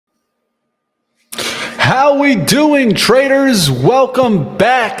How we doing, traders? Welcome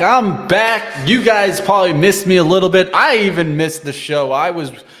back. I'm back. You guys probably missed me a little bit. I even missed the show. I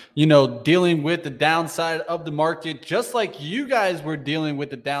was, dealing with the downside of the market, just like you guys were dealing with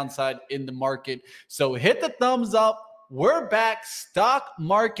the downside in the market. So hit the thumbs up. We're back. Stock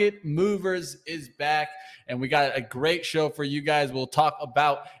Market Movers is back. And we got a great show for you guys. We'll talk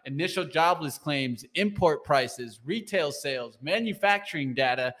about initial jobless claims, import prices, retail sales, manufacturing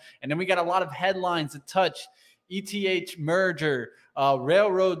data. And then we got a lot of headlines to touch. ETH merger,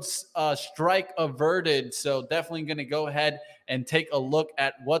 railroads strike averted. So definitely going to go ahead and take a look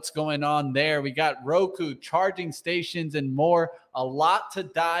at what's going on there. We got Roku, charging stations, and more. A lot to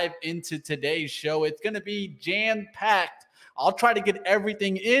dive into today's show. It's going to be jam-packed. I'll try to get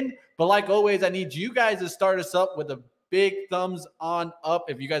everything in, but like always, I need you guys to start us up with a big thumbs on up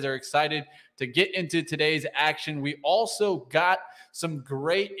if you guys are excited to get into today's action. We also got some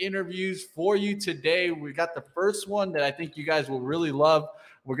great interviews for you today. We got the first one that I think you guys will really love.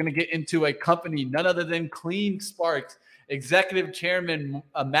 We're going to get into a company, none other than CleanSpark. Executive Chairman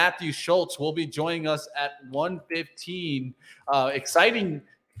Matthew Schultz will be joining us at 1:15. Exciting,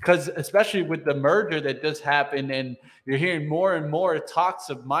 because especially with the merger that just happened and you're hearing more and more talks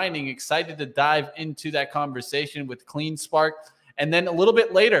of mining. Excited to dive into that conversation with CleanSpark. And then a little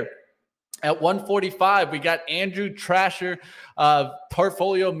bit later at 1:45, we got Andrew Thrasher,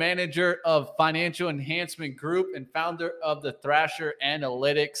 portfolio manager of Financial Enhancement Group and founder of the Thrasher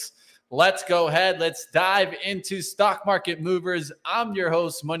Analytics. Let's go ahead. Let's dive into Stock Market Movers. I'm your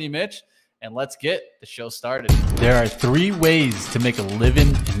host, Money Mitch, and let's get the show started. There are 3 ways to make a living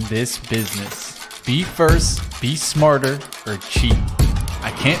in this business. Be first, be smarter, or cheat.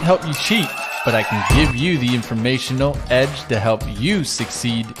 I can't help you cheat, but I can give you the informational edge to help you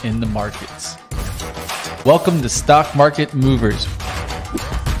succeed in the markets. Welcome to Stock Market Movers.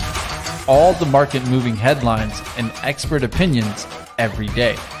 All the market moving headlines and expert opinions every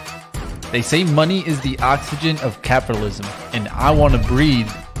day. They say money is the oxygen of capitalism, and I want to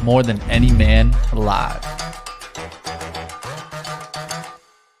breathe more than any man alive.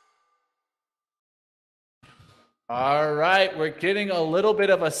 All right, we're getting a little bit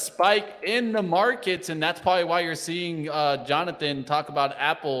of a spike in the markets, and that's probably why you're seeing Jonathan talk about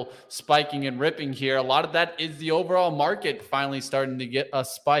Apple spiking and ripping here. A lot of that is the overall market finally starting to get a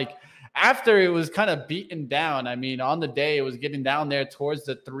spike after it was kind of beaten down. I mean, on the day, it was getting down there towards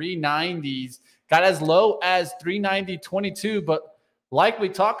the 390s, got as low as 390.22, but like we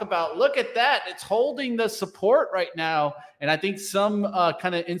talk about, look at that. It's holding the support right now. And I think some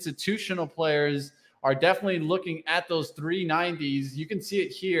kind of institutional players are definitely looking at those 390s. You can see it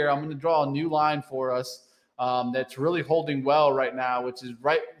here. I'm going to draw a new line for us that's really holding well right now, which is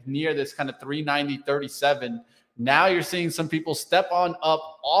right near this kind of 390.37. Now you're seeing some people step on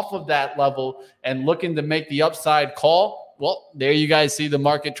up off of that level and looking to make the upside call. Well, there you guys see the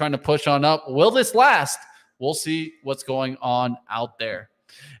market trying to push on up. Will this last? We'll see what's going on out there.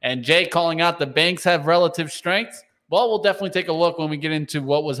 And Jay calling out the banks have relative strength. Well, we'll definitely take a look when we get into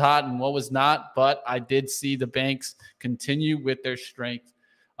what was hot and what was not. But I did see the banks continue with their strength.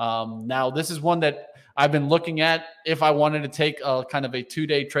 Now, this is one that I've been looking at if I wanted to take a kind of a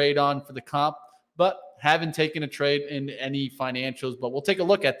 2-day trade on for the comp, but haven't taken a trade in any financials, but we'll take a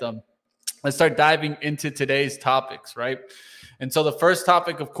look at them. Let's start diving into today's topics, right? And so the first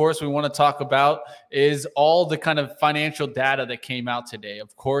topic, of course, we want to talk about is all the kind of financial data that came out today.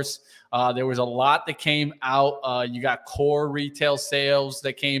 Of course, there was a lot that came out. You got core retail sales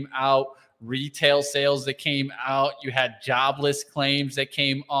that came out, retail sales that came out. You had jobless claims that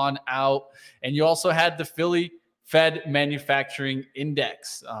came on out. And you also had the Philly Fed Manufacturing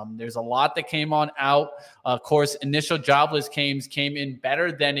Index. There's a lot that came on out. Of course, initial jobless claims came in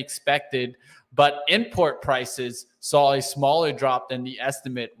better than expected, but import prices saw a smaller drop than the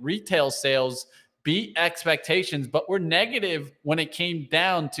estimate. Retail sales beat expectations, but were negative when it came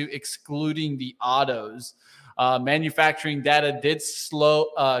down to excluding the autos. Manufacturing data did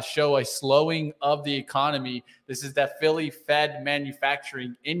show a slowing of the economy. This is that Philly Fed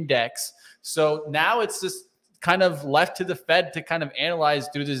Manufacturing Index. So now it's just kind of left to the Fed to kind of analyze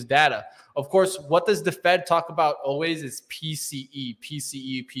through this data. Of course, what does the Fed talk about always is PCE,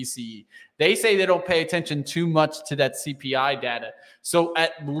 PCE, PCE. They say they don't pay attention too much to that CPI data. So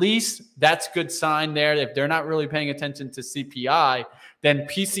at least that's good sign there. If they're not really paying attention to CPI, then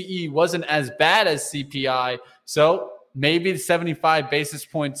PCE wasn't as bad as CPI. So maybe the 75 basis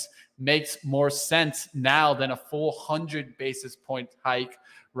points makes more sense now than a full 100 basis point hike,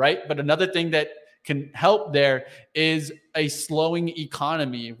 right? But another thing that can help there is a slowing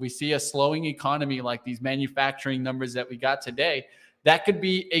economy. If we see a slowing economy like these manufacturing numbers that we got today, that could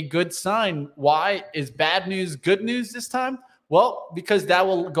be a good sign. Why is bad news good news this time? Well, because that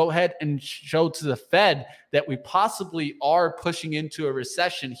will go ahead and show to the Fed that we possibly are pushing into a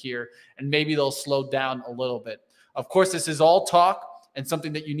recession here, and maybe they'll slow down a little bit. Of course, this is all talk and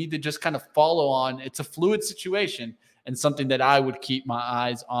something that you need to just kind of follow on. It's a fluid situation and something that I would keep my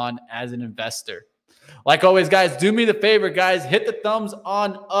eyes on as an investor. Like always, guys, do me the favor, guys, hit the thumbs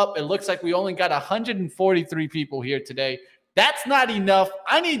on up. It looks like we only got 143 people here today. That's not enough.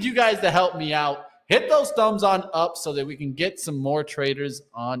 I need you guys to help me out. Hit those thumbs on up so that we can get some more traders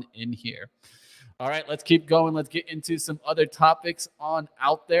on in here. All right, let's keep going. Let's get into some other topics on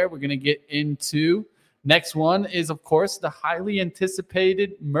out there. We're going to get into next one is, of course, the highly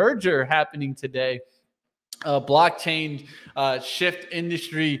anticipated merger happening today. Blockchain shift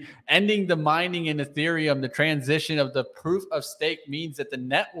industry, ending the mining in Ethereum. The transition of the proof of stake means that the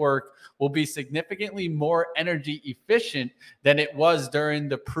network will be significantly more energy efficient than it was during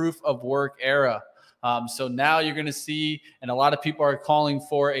the proof of work era. So now you're going to see, and a lot of people are calling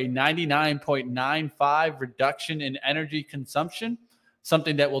for a 99.95 reduction in energy consumption,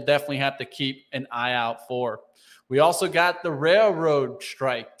 something that we'll definitely have to keep an eye out for. We also got the railroad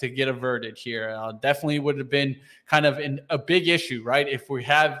strike to get averted here. Definitely would have been kind of a big issue, right? If we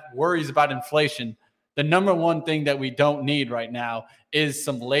have worries about inflation, the number one thing that we don't need right now is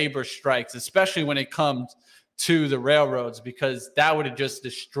some labor strikes, especially when it comes to the railroads, because that would have just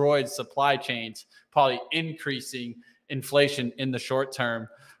destroyed supply chains, probably increasing inflation in the short term.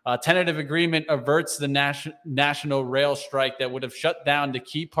 Tentative agreement averts the national rail strike that would have shut down the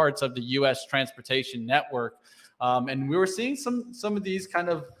key parts of the U.S. transportation network. And we were seeing some of these kind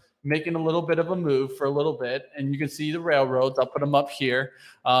of making a little bit of a move for a little bit. And you can see the railroads. I'll put them up here.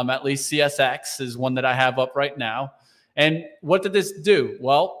 At least CSX is one that I have up right now. And what did this do?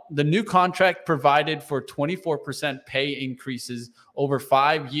 Well, the new contract provided for 24% pay increases over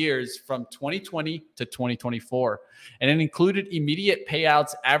 5 years from 2020 to 2024. And it included immediate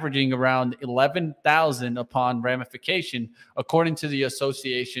payouts averaging around $11,000 upon ramification, according to the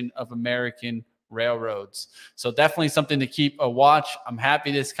Association of American Railroads. So definitely something to keep a watch. I'm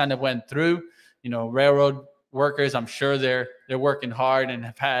happy this kind of went through. You know, railroad workers, I'm sure they're working hard and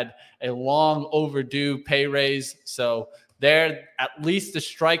have had a long overdue pay raise. So they're at least the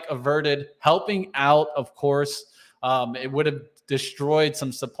strike averted, helping out, of course. It would have destroyed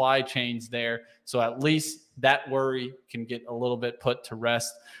some supply chains there. So at least that worry can get a little bit put to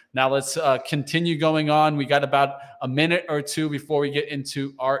rest. Now let's continue going on. We got about a minute or two before we get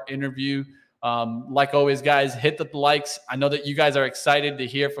into our interview. Like always, guys, hit the likes. I know that you guys are excited to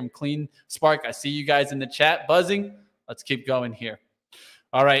hear from CleanSpark. I see you guys in the chat buzzing. Let's keep going here.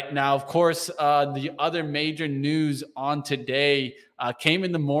 All right. Now, of course, the other major news on today came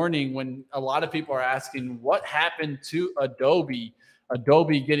in the morning when a lot of people are asking what happened to Adobe.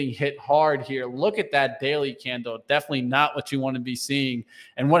 Adobe getting hit hard here. Look at that daily candle. Definitely not what you want to be seeing.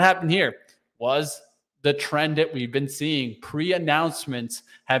 And what happened here was the trend that we've been seeing. Pre-announcements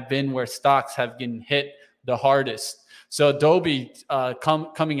have been where stocks have been hit the hardest. So Adobe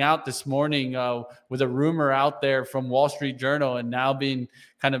coming out this morning with a rumor out there from Wall Street Journal, and now being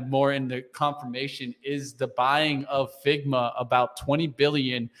kind of more in the confirmation, is the buying of Figma, about $20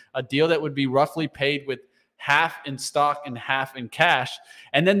 billion, a deal that would be roughly paid with half in stock and half in cash.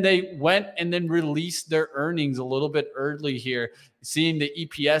 And then they went and then released their earnings a little bit early here, seeing the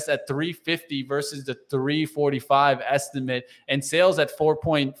EPS at 350 versus the 345 estimate, and sales at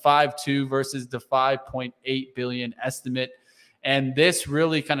 4.52 versus the 5.8 billion estimate. And this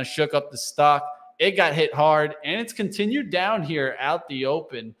really kind of shook up the stock. It got hit hard, and it's continued down here out the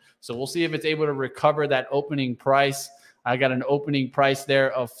open. So we'll see if it's able to recover that opening price. I got an opening price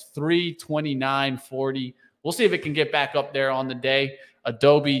there of 329.40. We'll see if it can get back up there on the day.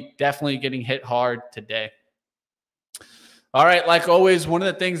 Adobe definitely getting hit hard today. All right, like always, one of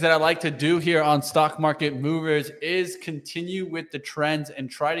the things that I like to do here on Stock Market Movers is continue with the trends and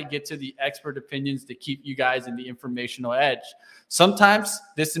try to get to the expert opinions to keep you guys in the informational edge. Sometimes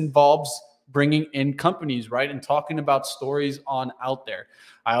this involves bringing in companies, right, and talking about stories on out there.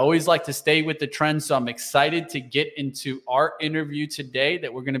 I always like to stay with the trends, so I'm excited to get into our interview today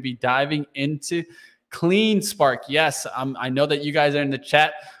that we're going to be diving into CleanSpark. Yes, I know that you guys are in the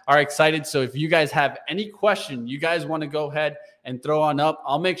chat are excited. So if you guys have any question you guys want to go ahead and throw on up,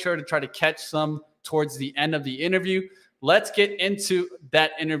 I'll make sure to try to catch some towards the end of the interview. Let's get into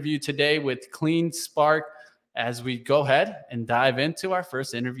that interview today with CleanSpark as we go ahead and dive into our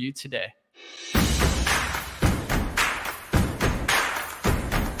first interview today.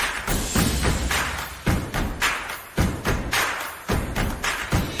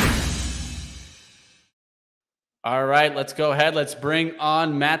 All right, let's go ahead. Let's bring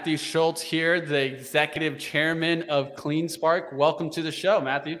on Matthew Schultz here, the executive chairman of CleanSpark. Welcome to the show,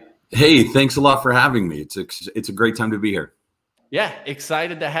 Matthew. Hey, thanks a lot for having me. It's a great time to be here. Yeah,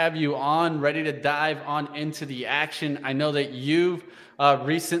 excited to have you on, ready to dive on into the action. I know that you've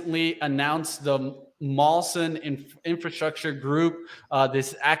recently announced the Mawson Infrastructure Group,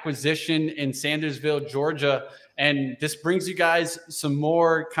 this acquisition in Sandersville, Georgia, and this brings you guys some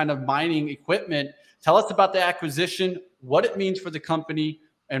more kind of mining equipment. Tell us about the acquisition, what it means for the company,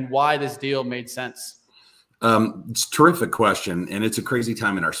 and why this deal made sense. It's a terrific question, and it's a crazy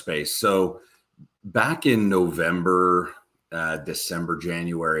time in our space. So back in November, December,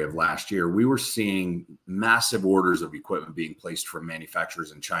 January of last year, we were seeing massive orders of equipment being placed from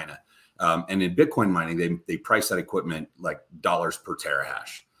manufacturers in China. And in Bitcoin mining, they price that equipment like dollars per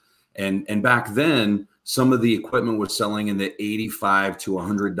terahash. And back then, some of the equipment was selling in the $85 to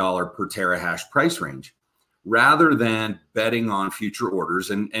 $100 per terahash price range, rather than betting on future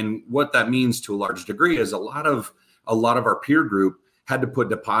orders. And what that means to a large degree is a lot of our peer group had to put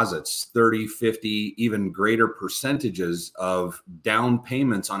deposits, 30, 50, even greater percentages of down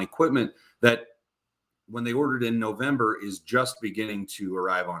payments on equipment that when they ordered in November is just beginning to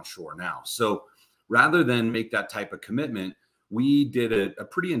arrive on shore now. So rather than make that type of commitment, we did a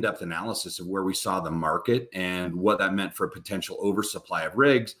pretty in-depth analysis of where we saw the market and what that meant for a potential oversupply of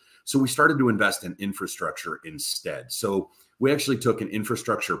rigs. So we started to invest in infrastructure instead. So we actually took an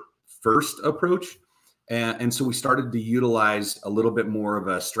infrastructure first approach. And so we started to utilize a little bit more of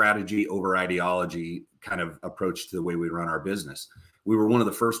a strategy over ideology kind of approach to the way we run our business. We were one of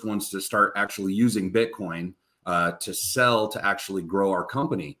the first ones to start actually using Bitcoin to sell to actually grow our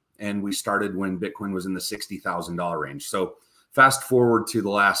company. And we started when Bitcoin was in the $60,000 range. So fast forward to the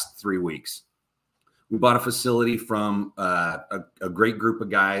last 3 weeks. We bought a facility from a great group of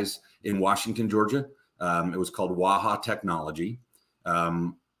guys in Washington, Georgia. It was called Waha Technology.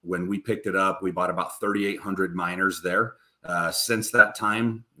 When we picked it up, we bought about 3,800 miners there. Since that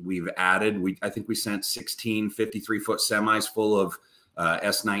time, we've added, I think we sent 16 53-foot semis full of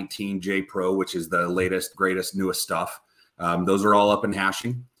S19J Pro, which is the latest, greatest, newest stuff. Those are all up and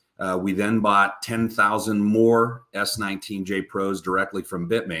hashing. We then bought 10,000 more S19J Pros directly from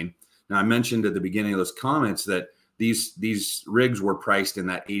Bitmain. Now, I mentioned at the beginning of those comments that these rigs were priced in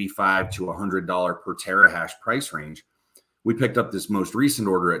that $85 to $100 per terahash price range. We picked up this most recent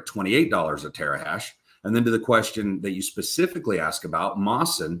order at $28 a terahash. And then to the question that you specifically ask about,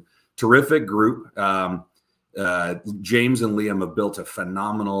 Mawson, terrific group. James and Liam have built a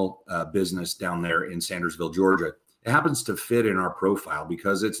phenomenal business down there in Sandersville, Georgia. It happens to fit in our profile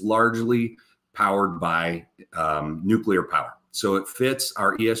because it's largely powered by nuclear power. So it fits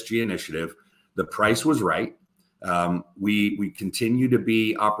our ESG initiative. The price was right. We continue to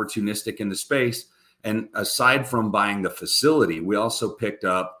be opportunistic in the space. And aside from buying the facility, we also picked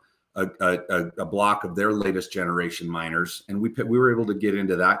up a block of their latest generation miners. And we were able to get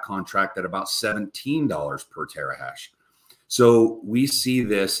into that contract at about $17 per terahash. So we see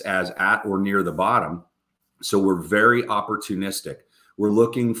this as at or near the bottom. So we're very opportunistic. We're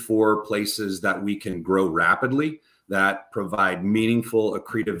looking for places that we can grow rapidly, that provide meaningful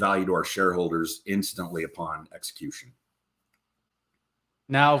accretive value to our shareholders instantly upon execution.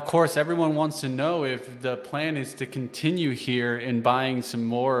 Now, of course, everyone wants to know if the plan is to continue here in buying some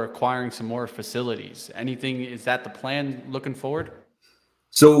more, acquiring some more facilities. Anything, is that the plan looking forward?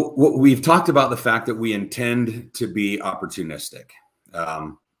 So we've talked about the fact that we intend to be opportunistic.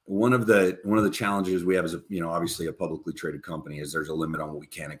 One of the challenges we have as obviously a publicly traded company is there's a limit on what we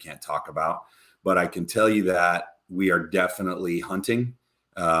can and can't talk about. But I can tell you that we are definitely hunting.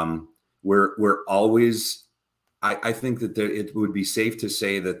 We're always. I think that it would be safe to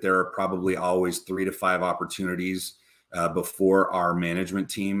say that there are probably always 3 to 5 opportunities before our management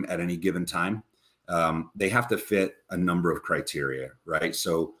team at any given time. They have to fit a number of criteria, right?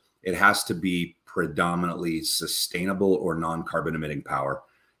 So it has to be predominantly sustainable or non-carbon emitting power.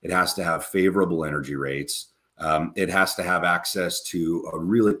 It has to have favorable energy rates. It has to have access to a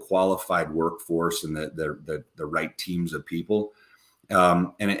really qualified workforce and the right teams of people.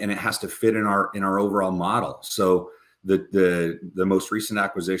 And it has to fit in our overall model. So the most recent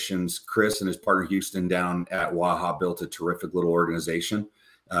acquisitions, Chris and his partner Houston down at Waha built a terrific little organization.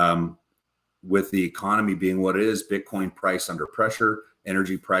 With the economy being what it is, Bitcoin price under pressure,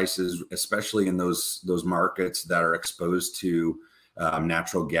 energy prices, especially in those markets that are exposed to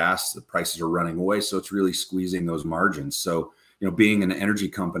natural gas, the prices are running away. So it's really squeezing those margins. So, being an energy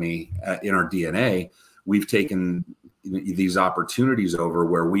company in our DNA, we've taken these opportunities over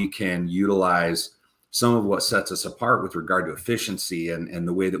where we can utilize some of what sets us apart with regard to efficiency and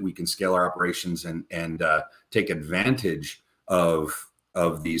the way that we can scale our operations and take advantage of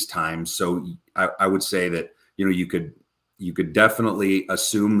these times. So I would say that, you know, you could definitely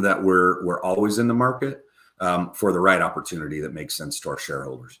assume that we're always in the market for the right opportunity that makes sense to our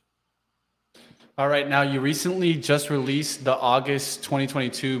shareholders. All right. Now, you recently just released the August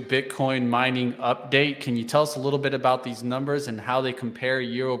 2022 Bitcoin mining update. Can you tell us a little bit about these numbers and how they compare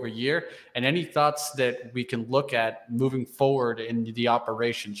year over year? And any thoughts that we can look at moving forward in the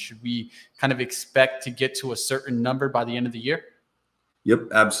operation? Should we kind of expect to get to a certain number by the end of the year? Yep,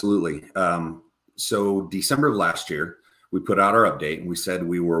 absolutely. So December of last year, we put out our update and we said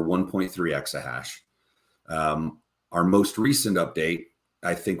we were 1.3 exahash. Our most recent update,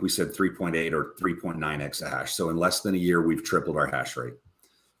 I think we said 3.8 or 3.9 exahash. So in less than a year, we've tripled our hash rate.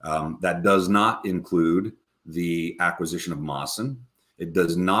 That does not include the acquisition of Mawson. It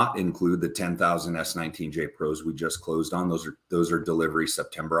does not include the 10,000 S19J Pros we just closed on. Those are delivery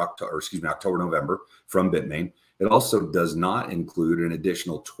October, November from Bitmain. It also does not include an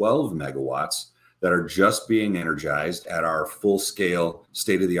additional 12 megawatts that are just being energized at our full-scale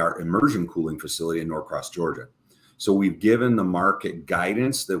state-of-the-art immersion cooling facility in Norcross, Georgia. So we've given the market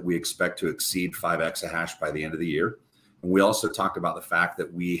guidance that we expect to exceed 5 exahash by the end of the year. And we also talked about the fact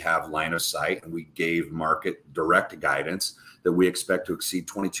that we have line of sight, and we gave market direct guidance that we expect to exceed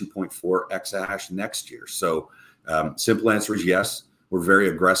 22.4 exahash next year. So simple answer is yes, we're very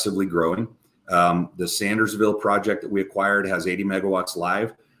aggressively growing. The Sandersville project that we acquired has 80 megawatts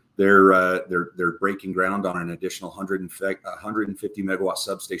live. They're breaking ground on an additional 150 megawatt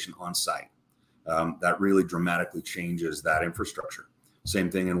substation on site. That really dramatically changes that infrastructure.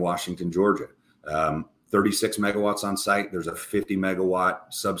 Same thing in Washington, Georgia. 36 megawatts on site. There's a 50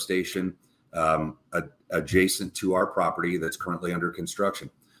 megawatt substation adjacent to our property that's currently under construction.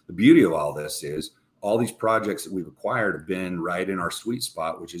 The beauty of all this is all these projects that we've acquired have been right in our sweet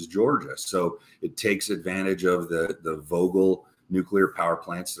spot, which is Georgia. So it takes advantage of the Vogtle nuclear power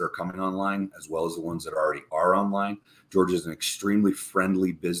plants that are coming online, as well as the ones that already are online. Georgia is an extremely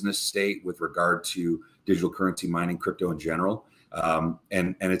friendly business state with regard to digital currency mining, crypto in general.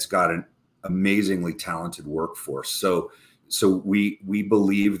 And it's got an amazingly talented workforce. So we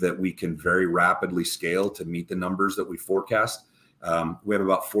believe that we can very rapidly scale to meet the numbers that we forecast. We have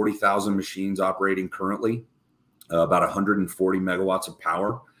about 40,000 machines operating currently, about 140 megawatts of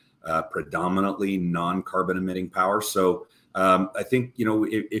power, predominantly non-carbon emitting power. So I think, you know,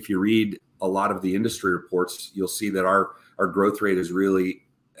 if you read a lot of the industry reports, you'll see that our growth rate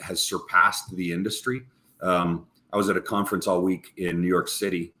has surpassed the industry. I was at a conference all week in New York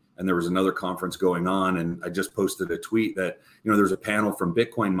City, and there was another conference going on, and I just posted a tweet that, you know, there's a panel from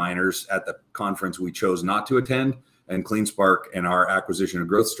Bitcoin miners at the conference we chose not to attend, and CleanSpark and our acquisition and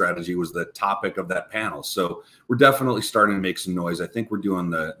growth strategy was the topic of that panel. So we're definitely starting to make some noise. I think we're doing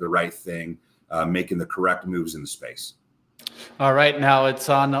the right thing, making the correct moves in the space. All right. Now it's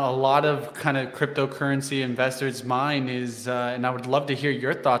on a lot of kind of cryptocurrency investors' mind and I would love to hear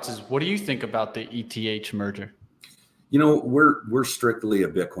your thoughts, is what do you think about the ETH merger? You know, we're strictly a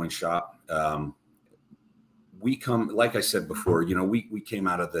Bitcoin shop. We come, like I said before, you know, we came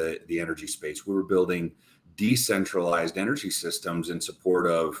out of the energy space. We were building decentralized energy systems in support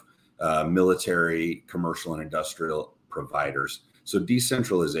of military, commercial, and industrial providers. So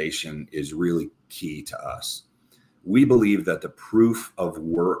decentralization is really key to us. We believe that the proof of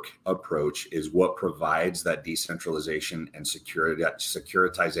work approach is what provides that decentralization and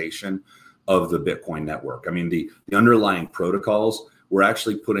securitization of the Bitcoin network. I mean, the underlying protocols were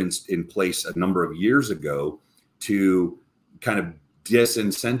actually put in place a number of years ago to kind of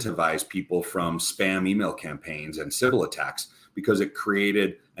disincentivize people from spam email campaigns and civil attacks, because it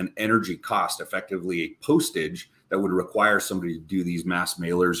created an energy cost, effectively a postage that would require somebody to do these mass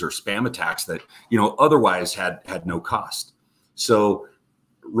mailers or spam attacks that, you know, otherwise had no cost. So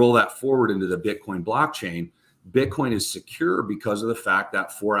roll that forward into the Bitcoin blockchain. Bitcoin is secure because of the fact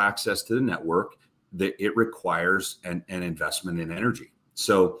that for access to the network, that it requires an investment in energy.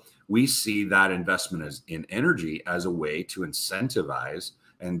 So we see that investment in energy as a way to incentivize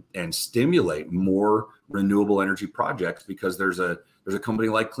and stimulate more renewable energy projects, because there's a company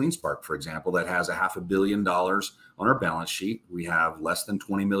like CleanSpark, for example, that has $500 million on our balance sheet. We have less than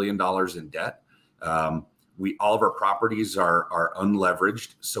 $20 million in debt. All of our properties are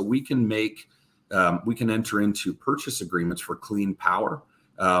unleveraged, so we can enter into purchase agreements for clean power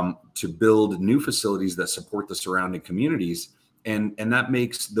to build new facilities that support the surrounding communities, and that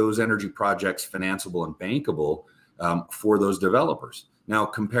makes those energy projects financeable and bankable for those developers. Now,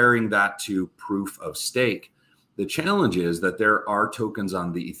 comparing that to proof of stake, The challenge is that there are tokens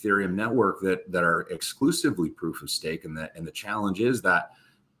on the Ethereum network that are exclusively proof of stake. And the challenge is that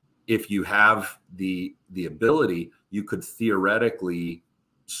if you have the ability, you could theoretically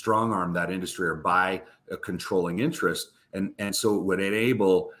strong arm that industry or buy a controlling interest. And so it would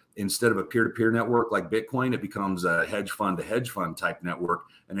enable, instead of a peer-to-peer network like Bitcoin, it becomes a hedge fund to hedge fund type network.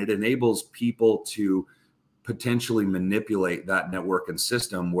 And it enables people to potentially manipulate that network and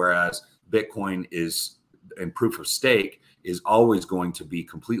system, whereas Bitcoin is, and proof of stake is always going to be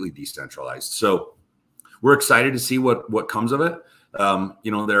completely decentralized. So we're excited to see what comes of it.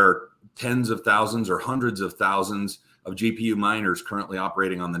 You know, there are tens of thousands or hundreds of thousands of GPU miners currently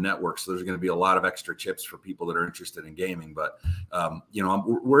operating on the network. So there's going to be a lot of extra chips for people that are interested in gaming. But, you know,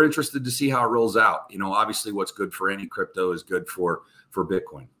 we're interested to see how it rolls out. You know, obviously what's good for any crypto is good for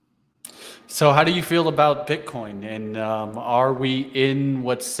Bitcoin. So how do you feel about Bitcoin? And are we in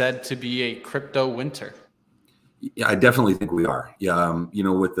what's said to be a crypto winter? Yeah, I definitely think we are. Yeah, you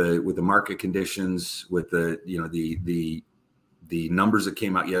know, with the market conditions, with the, you know, the numbers that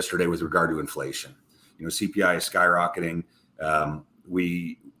came out yesterday with regard to inflation. You know, CPI is skyrocketing.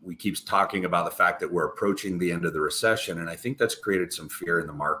 We keep talking about the fact that we're approaching the end of the recession, and I think that's created some fear in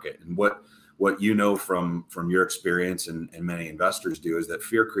the market. And what you know from your experience and many investors do is that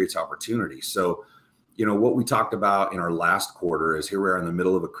fear creates opportunity. So, you know, what we talked about in our last quarter is here we are in the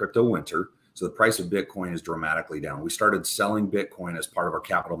middle of a crypto winter. So the price of Bitcoin is dramatically down. We started selling Bitcoin as part of our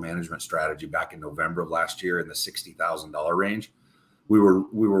capital management strategy back in November of last year in the $60,000 range. We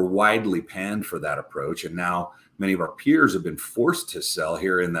were widely panned for that approach, and now many of our peers have been forced to sell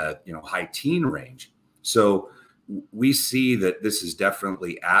here in the, you know, high teen range. So we see that this is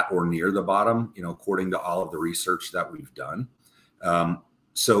definitely at or near the bottom, you know, according to all of the research that we've done.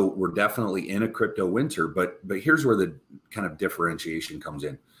 So we're definitely in a crypto winter, but here's where the kind of differentiation comes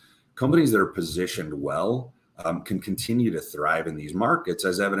in. Companies that are positioned well can continue to thrive in these markets,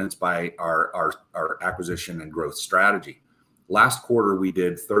 as evidenced by our acquisition and growth strategy. Last quarter, we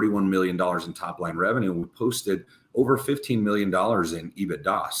did $31 million in top line revenue. We posted over $15 million in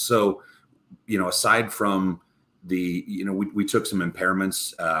EBITDA. So, you know, aside from the, you know, we took some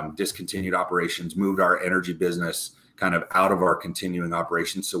impairments, discontinued operations, moved our energy business kind of out of our continuing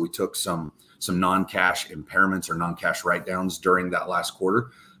operations. So we took some non-cash impairments or non-cash write-downs during that last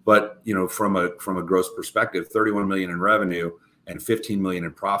quarter. But, you know, from a gross perspective, 31 million in revenue and 15 million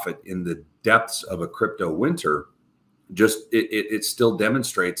in profit in the depths of a crypto winter, just it still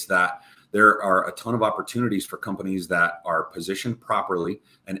demonstrates that there are a ton of opportunities for companies that are positioned properly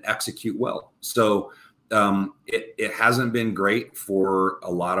and execute well. So it hasn't been great for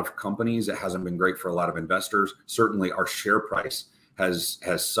a lot of companies. It hasn't been great for a lot of investors. Certainly our share price has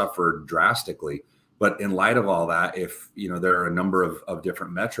suffered drastically. But in light of all that, if, you know, there are a number of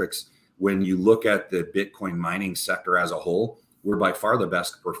different metrics, when you look at the Bitcoin mining sector as a whole, we're by far the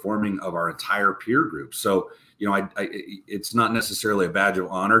best performing of our entire peer group. So, you know, it's not necessarily a badge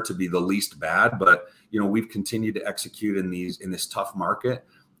of honor to be the least bad, but, you know, we've continued to execute in this tough market,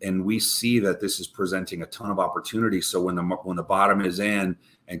 and we see that this is presenting a ton of opportunity. So when the bottom is in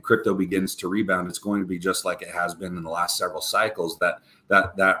and crypto begins to rebound, it's going to be just like it has been in the last several cycles.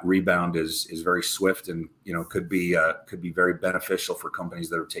 That rebound is very swift, and, you know, could be very beneficial for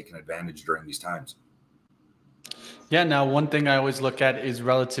companies that are taking advantage during these times. Yeah, now one thing I always look at is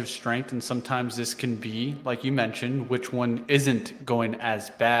relative strength, and sometimes this can be, like you mentioned, which one isn't going as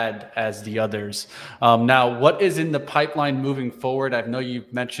bad as the others. Now, what is in the pipeline moving forward? I know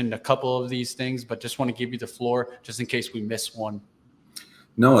you've mentioned a couple of these things, but just want to give you the floor just in case we miss one.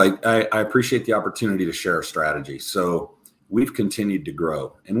 No, I appreciate the opportunity to share a strategy. So we've continued to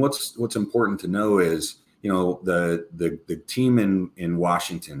grow, and what's important to know is, you know, the team in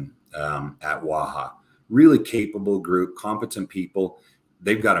Washington at Waha, really capable group, competent people.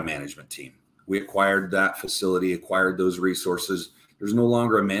 They've got a management team. We acquired that facility, acquired those resources. There's no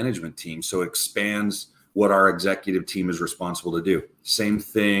longer a management team, so it expands what our executive team is responsible to do. Same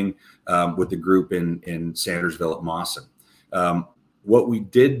thing with the group in Sandersville at Mawson. What we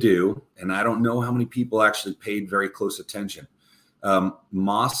did do, and I don't know how many people actually paid very close attention,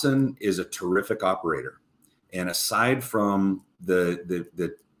 Mawson is a terrific operator. And aside from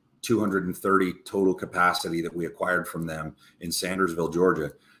the 230 total capacity that we acquired from them in Sandersville,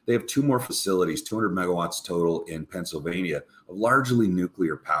 Georgia, they have two more facilities, 200 megawatts total in Pennsylvania, of largely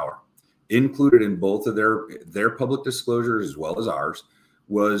nuclear power. Included in both of their public disclosures as well as ours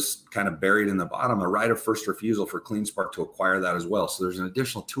was kind of buried in the bottom, a right of first refusal for CleanSpark to acquire that as well. So there's an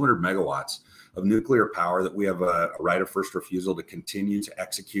additional 200 megawatts of nuclear power that we have a right of first refusal to continue to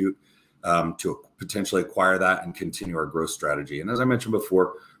execute, to potentially acquire that and continue our growth strategy. And as I mentioned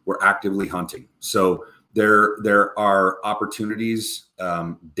before, we're actively hunting. So There are opportunities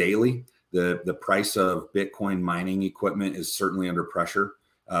daily. The price of Bitcoin mining equipment is certainly under pressure.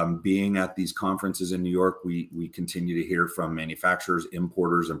 Being at these conferences in New York, we continue to hear from manufacturers,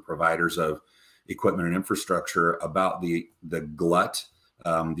 importers, and providers of equipment and infrastructure about the glut,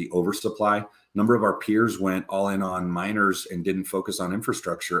 the oversupply. A number of our peers went all in on miners and didn't focus on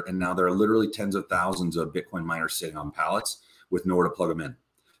infrastructure, and now there are literally tens of thousands of Bitcoin miners sitting on pallets with nowhere to plug them in.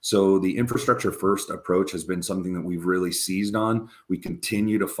 So the infrastructure first approach has been something that we've really seized on. We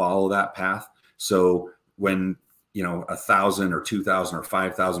continue to follow that path. So when 1,000 or 2,000 or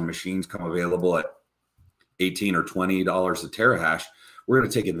 5,000 machines come available at $18 or $20 a terahash, we're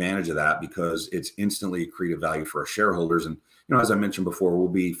going to take advantage of that because it's instantly accretive value for our shareholders. And as I mentioned before, we'll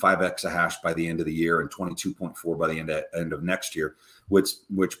be 5x a hash by the end of the year and 22.4 by the end of next year, which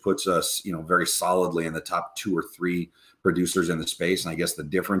puts us very solidly in the top 2 or 3 producers in the space. And I guess the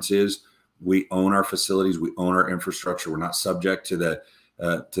difference is we own our facilities, we own our infrastructure. We're not subject to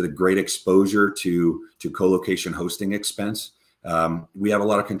the great exposure to co-location hosting expense. We have a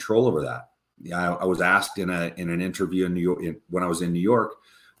lot of control over that. I was asked in an interview in New York when I was in New York,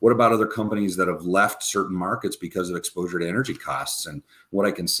 what about other companies that have left certain markets because of exposure to energy costs? And what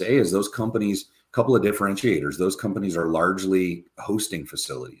I can say is those companies, a couple of differentiators, those companies are largely hosting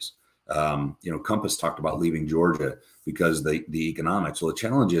facilities. Compass talked about leaving Georgia because the economics. Well, the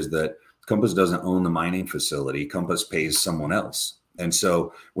challenge is that Compass doesn't own the mining facility. Compass pays someone else. And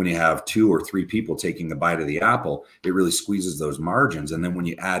so when you have 2 or 3 people taking a bite of the apple, it really squeezes those margins. And then when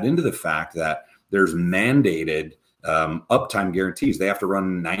you add into the fact that there's mandated uptime guarantees, they have to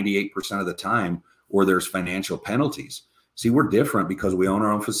run 98% of the time, or there's financial penalties. See, we're different because we own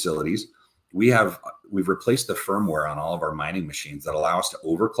our own facilities. We've replaced the firmware on all of our mining machines that allow us to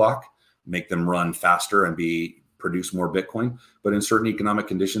overclock, make them run faster and produce more Bitcoin. But in certain economic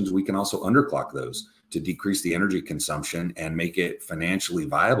conditions, we can also underclock those to decrease the energy consumption and make it financially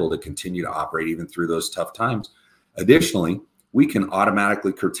viable to continue to operate even through those tough times. Additionally, we can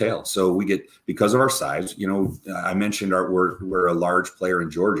automatically curtail. So we get, because of our size, I mentioned we're a large player in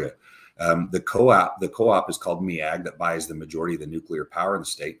Georgia. The co-op is called MEAG, that buys the majority of the nuclear power in the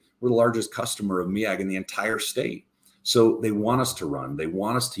state. We're the largest customer of MEAG in the entire state. So they want us to run, they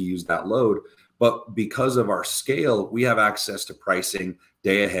want us to use that load. But because of our scale, we have access to pricing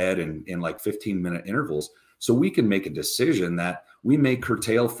day ahead and in like 15-minute intervals. So we can make a decision that we may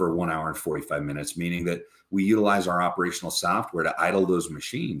curtail for 1 hour and 45 minutes, meaning that we utilize our operational software to idle those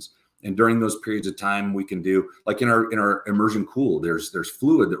machines. And during those periods of time, we can do, like in our immersion cool, there's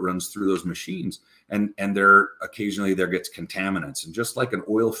fluid that runs through those machines, and occasionally there gets contaminants. And just like an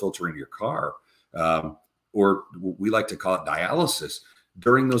oil filter in your car, or we like to call it dialysis,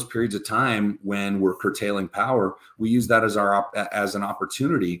 during those periods of time when we're curtailing power, we use that as an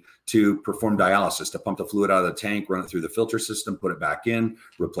opportunity to perform dialysis, to pump the fluid out of the tank, run it through the filter system, put it back in,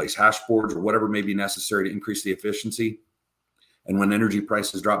 replace hash boards or whatever may be necessary to increase the efficiency. And when energy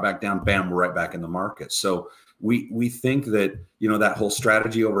prices drop back down, bam, we're right back in the market. So we think that, that whole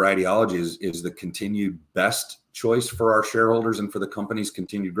strategy over ideology is the continued best choice for our shareholders and for the company's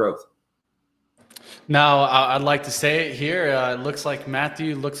continued growth. Now, I'd like to say it here. It looks like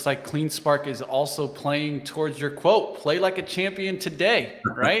CleanSpark is also playing towards your quote, play like a champion today,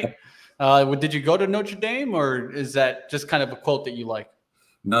 right? Did you go to Notre Dame, or is that just kind of a quote that you like?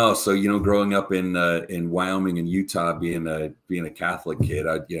 No. So, growing up in Wyoming and Utah, being a Catholic kid,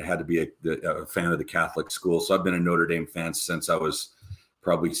 I had to be a fan of the Catholic school. So I've been a Notre Dame fan since I was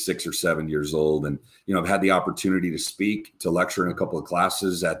probably 6 or 7 years old. And, I've had the opportunity to speak, to lecture in a couple of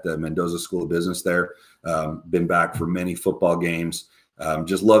classes at the Mendoza School of Business there. Been back for many football games.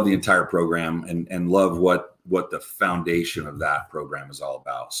 Just love the entire program and love what the foundation of that program is all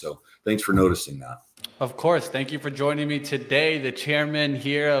about. So thanks for noticing that. Of course. Thank you for joining me today. The chairman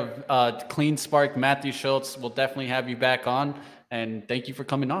here of CleanSpark, Matthew Schultz, will definitely have you back on. And thank you for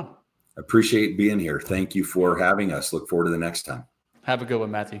coming on. Appreciate being here. Thank you for having us. Look forward to the next time. Have a good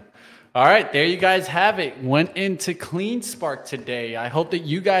one, Matthew. All right, there you guys have it. Went into CleanSpark today. I hope that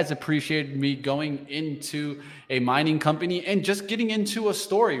you guys appreciated me going into a mining company and just getting into a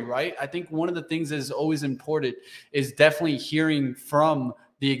story, right? I think one of the things that is always important is definitely hearing from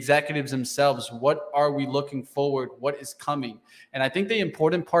the executives themselves. What are we looking forward? What is coming? And I think the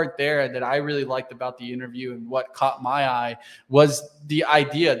important part there that I really liked about the interview and what caught my eye was the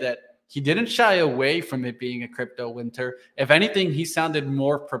idea that he didn't shy away from it being a crypto winter. If anything, he sounded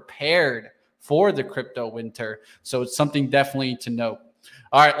more prepared for the crypto winter. So it's something definitely to note.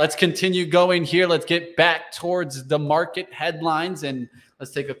 All right, let's continue going here. Let's get back towards the market headlines, and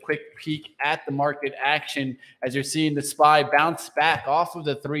Let's take a quick peek at the market action as you're seeing the SPY bounce back off of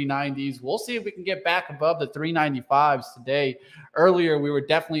the 390s. We'll see if we can get back above the 395s today. Earlier, we were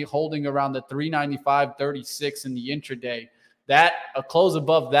definitely holding around the 395.36 in the intraday. That a close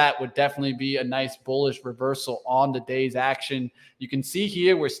above that would definitely be a nice bullish reversal on the day's action. You can see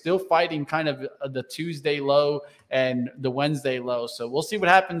here we're still fighting kind of the Tuesday low and the Wednesday low. So we'll see what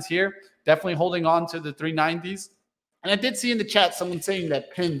happens here. Definitely holding on to the 390s. And I did see in the chat someone saying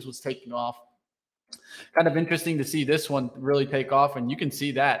that pins was taking off. Kind of interesting to see this one really take off, and you can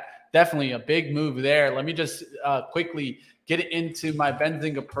see that. Definitely a big move there. Let me just quickly get into my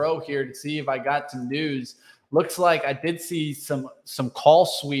Benzinga Pro here to see if I got some news. Looks like I did see some call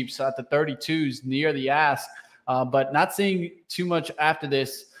sweeps at the 32s near the ask, but not seeing too much after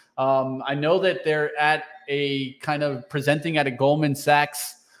this. I know that they're at a kind of presenting at a Goldman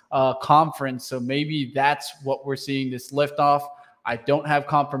Sachs conference, so maybe that's what we're seeing this liftoff. I don't have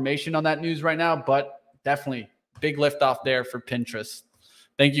confirmation on that news right now, but definitely big liftoff there for Pinterest.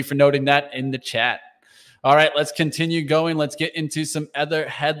 Thank you for noting that in the chat. All right, let's continue going. Let's get into some other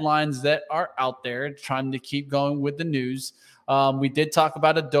headlines that are out there, trying to keep going with the news. We did talk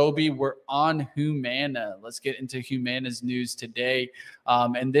about Adobe. We're on Humana. Let's get into Humana's news today.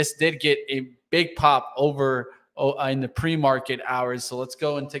 And this did get a big pop over in the pre-market hours. So let's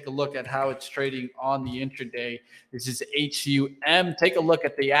go and take a look at how it's trading on the intraday. This is HUM. Take a look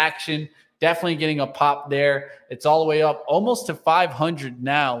at the action. Definitely getting a pop there. It's all the way up almost to 500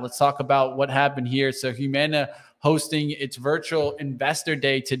 now. Let's talk about what happened here. So Humana hosting its virtual investor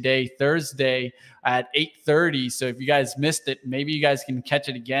day today, Thursday at 8:30. So if you guys missed it, maybe you guys can catch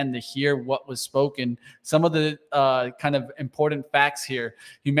it again to hear what was spoken. Some of the kind of important facts here.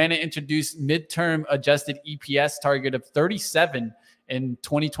 Humana introduced midterm adjusted EPS target of 37 in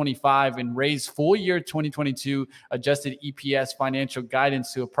 2025 and raised full year 2022 adjusted EPS financial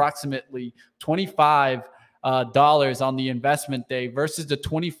guidance to approximately $25 on the investment day versus the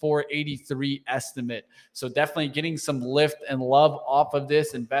 24.83 estimate. So definitely getting some lift and love off of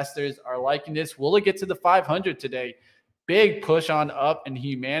this. Investors are liking this. Will it get to the 500 today? Big push on up in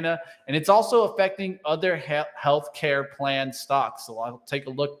Humana, and it's also affecting other healthcare plan stocks. So I'll take a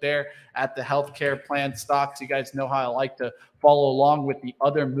look there at the healthcare plan stocks. You guys know how I like to follow along with the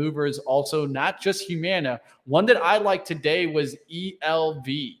other movers. Also, not just Humana. One that I like today was ELV.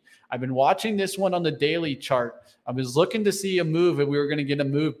 I've been watching this one on the daily chart. I was looking to see a move, if we were going to get a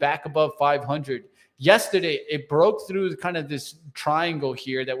move back above 500. Yesterday, it broke through kind of this triangle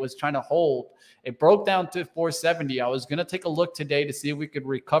here that was trying to hold. It broke down to 470. I was going to take a look today to see if we could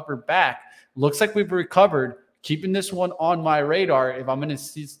recover back. Looks like we've recovered. Keeping this one on my radar. If I'm going to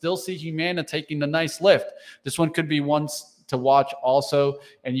still see Humana taking a nice lift, this one could be one to watch also.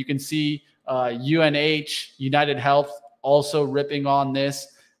 And you can see UNH, United Health, also ripping on this.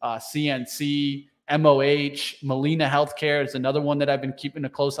 CNC, MOH, Molina Healthcare is another one that I've been keeping a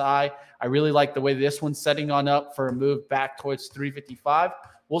close eye. I really like the way this one's setting on up for a move back towards 355.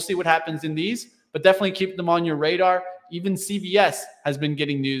 We'll see what happens in these, but definitely keep them on your radar. Even CVS has been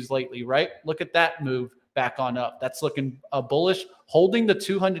getting news lately, right? Look at that move back on up. That's looking bullish, holding the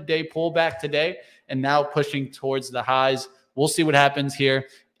 200-day pullback today and now pushing towards the highs. We'll see what happens here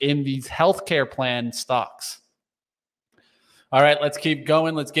in these healthcare plan stocks. All right, let's keep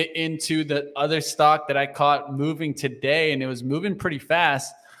going. Let's get into the other stock that I caught moving today, and it was moving pretty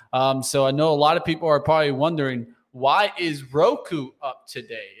fast. So I know a lot of people are probably wondering, why is Roku up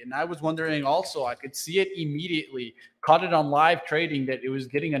today? And I was wondering also, I could see it immediately, caught it on live trading that it was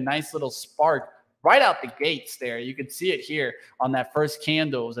getting a nice little spark right out the gates there. You could see it here on that first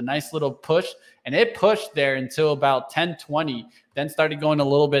candle. It was a nice little push, and it pushed there until about 10:20, then started going a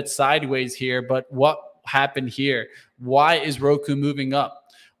little bit sideways here. But what happened here? Why is Roku moving up?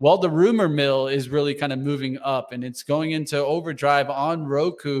 Well, the rumor mill is really kind of moving up, and it's going into overdrive on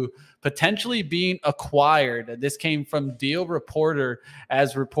Roku potentially being acquired. This came from Deal Reporter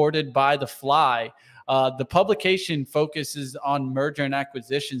as reported by The Fly. The publication focuses on merger and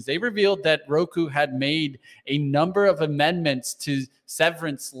acquisitions. They revealed that Roku had made a number of amendments to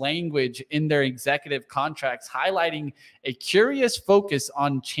severance language in their executive contracts, highlighting a curious focus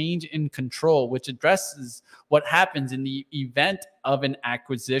on change in control, which addresses what happens in the event of an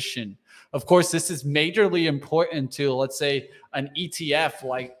acquisition. Of course, this is majorly important to, let's say, an ETF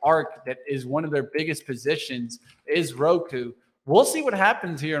like ARK that is one of their biggest positions is Roku. We'll see what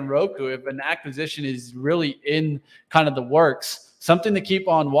happens here in Roku if an acquisition is really in kind of the works. Something to keep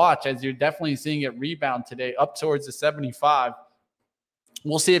on watch, as you're definitely seeing it rebound today up towards the 75.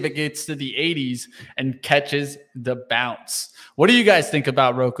 We'll see if it gets to the 80s and catches the bounce. What do you guys think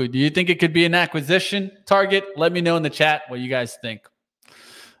about Roku? Do you think it could be an acquisition target? Let me know in the chat what you guys think.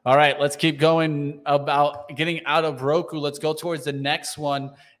 All right, let's keep going about getting out of Roku. Let's go towards the next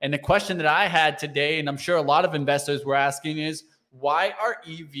one. And the question that I had today, and I'm sure a lot of investors were asking, is why are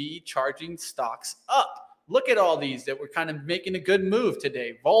EV charging stocks up? Look at all these that were kind of making a good move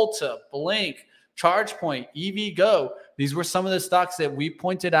today. Volta, Blink, ChargePoint, EVgo. These were some of the stocks that we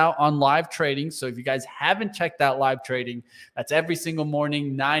pointed out on live trading. So if you guys haven't checked out live trading, that's every single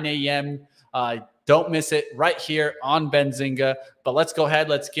morning, 9 a.m. Don't miss it right here on Benzinga. But let's go ahead.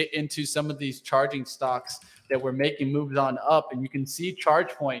 Let's get into some of these charging stocks that we're making moves on up. And you can see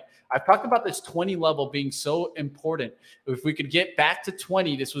ChargePoint. I've talked about this 20 level being so important. If we could get back to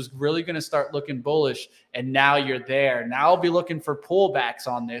 20, this was really going to start looking bullish. And now you're there. Now I'll be looking for pullbacks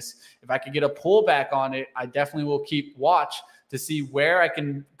on this. If I could get a pullback on it, I definitely will keep watch to see where I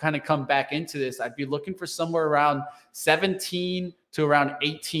can kind of come back into this. I'd be looking for somewhere around 17 to around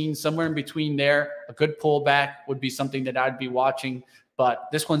 18, somewhere in between there. A good pullback would be something that I'd be watching. But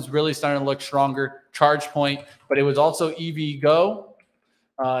this one's really starting to look stronger. ChargePoint, but it was also EVgo.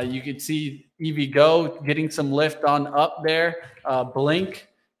 You could see EVgo getting some lift on up there. Blink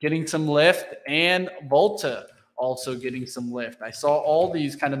getting some lift, and Volta also getting some lift. I saw all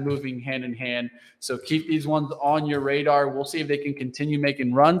these kind of moving hand in hand. So keep these ones on your radar. We'll see if they can continue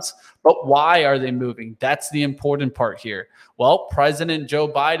making runs. But why are they moving? That's the important part here. Well, President Joe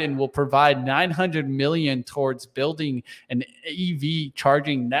Biden will provide $900 million towards building an EV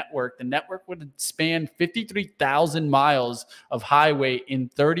charging network. The network would span 53,000 miles of highway in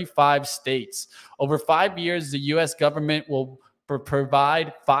 35 states. Over 5 years, the U.S. government will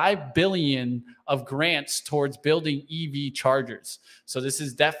provide $5 billion of grants towards building EV chargers. So this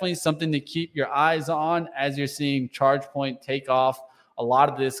is definitely something to keep your eyes on as you're seeing ChargePoint take off. A lot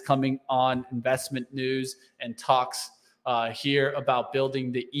of this coming on investment news and talks here about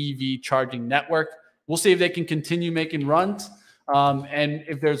building the EV charging network. We'll see if they can continue making runs. And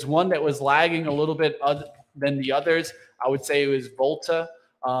if there's one that was lagging a little bit than the others, I would say it was Volta.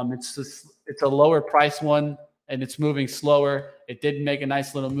 It's a lower price one, and it's moving slower. It did make a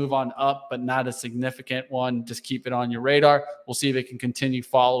nice little move on up, but not a significant one. Just keep it on your radar. We'll see if it can continue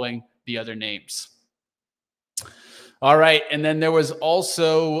following the other names. All right, and then there was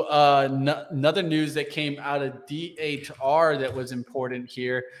also another news that came out of DHR that was important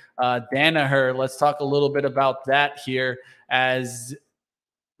here. Danaher, let's talk a little bit about that here as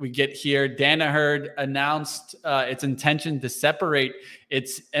we get here. Danaher announced its intention to separate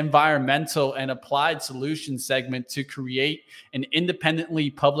its environmental and applied solutions segment to create an independently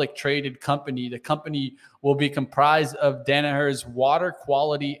public traded company. The company will be comprised of Danaher's water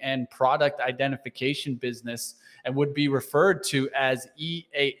quality and product identification business and would be referred to as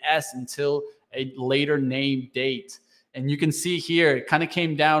EAS until a later name date. And you can see here, it kind of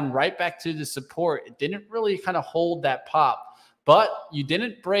came down right back to the support. It didn't really kind of hold that pop. But you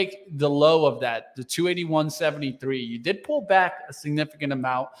didn't break the low of that, the 281.73. You did pull back a significant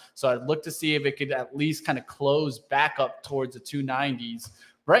amount. So I'd look to see if it could at least kind of close back up towards the 290s.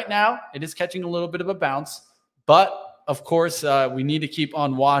 Right now, it is catching a little bit of a bounce. But of course, we need to keep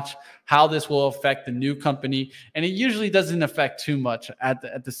on watch how this will affect the new company. And it usually doesn't affect too much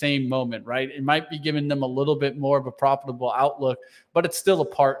at the same moment, right? It might be giving them a little bit more of a profitable outlook, but it's still a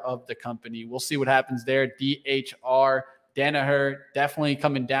part of the company. We'll see what happens there. DHR. Danaher definitely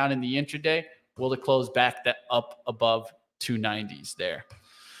coming down in the intraday. Will it close back that up above 290s there?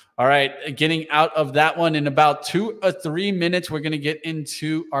 All right, getting out of that one in about 2 or 3 minutes, we're going to get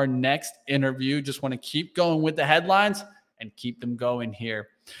into our next interview. Just want to keep going with the headlines and keep them going here.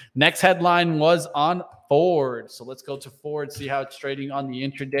 Next headline was on Ford. So let's go to Ford, see how it's trading on the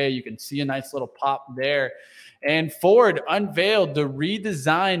intraday. You can see a nice little pop there. And Ford unveiled the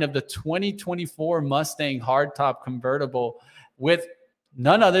redesign of the 2024 Mustang hardtop convertible with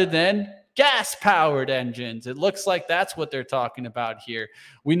none other than gas-powered engines. It looks like that's what they're talking about here.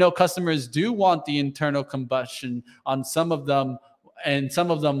 We know customers do want the internal combustion on some of them, and some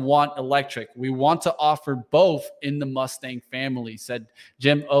of them want electric. We want to offer both in the Mustang family, said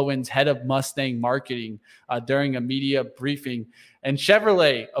Jim Owens, head of Mustang marketing, during a media briefing. And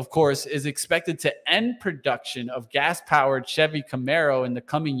Chevrolet, of course, is expected to end production of gas-powered Chevy Camaro in the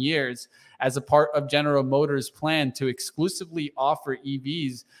coming years as a part of General Motors' plan to exclusively offer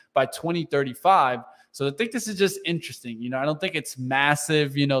EVs by 2035. So I think this is just interesting. I don't think it's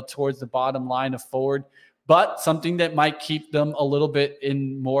massive, towards the bottom line of Ford. But something that might keep them a little bit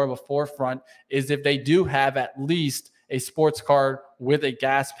in more of a forefront is if they do have at least a sports car with a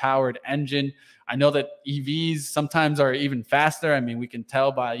gas-powered engine. I know that EVs sometimes are even faster. I mean, we can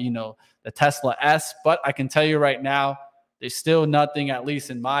tell by, the Tesla S, but I can tell you right now, there's still nothing, at least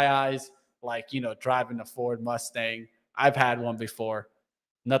in my eyes, like, driving a Ford Mustang. I've had one before.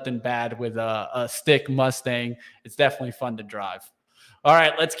 nothing bad with a stick Mustang. It's definitely fun to drive. All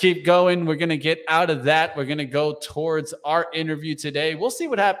right, let's keep going. We're going to get out of that. We're going to go towards our interview today. We'll see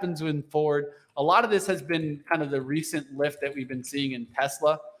what happens with Ford. A lot of this has been kind of the recent lift that we've been seeing in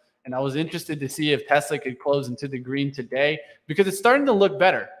Tesla. And I was interested to see if Tesla could close into the green today because it's starting to look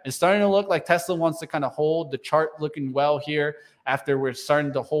better. It's starting to look like Tesla wants to kind of hold the chart looking well here after we're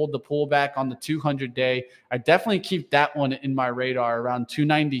starting to hold the pullback on the 200-day. I definitely keep that one in my radar. Around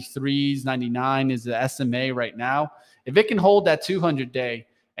 293s, 99 is the SMA right now. If it can hold that 200-day,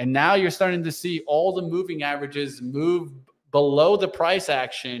 and now you're starting to see all the moving averages move below the price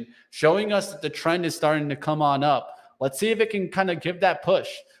action, showing us that the trend is starting to come on up. Let's see if it can kind of give that push.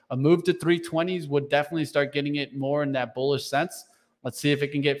 A move to 320s would definitely start getting it more in that bullish sense. Let's see if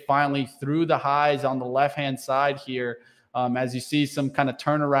it can get finally through the highs on the left-hand side here. As you see some kind of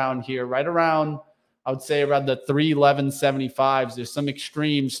turnaround here, right around, I would say around the 311.75s. There's some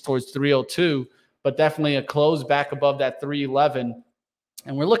extremes towards 302. But definitely a close back above that 311.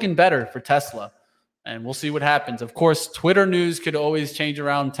 And we're looking better for Tesla. And we'll see what happens. Of course, Twitter news could always change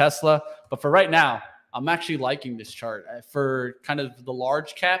around Tesla. But for right now, I'm actually liking this chart. For kind of the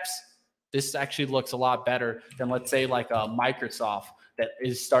large caps, this actually looks a lot better than, let's say, like a Microsoft that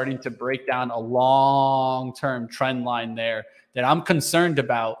is starting to break down a long-term trend line there that I'm concerned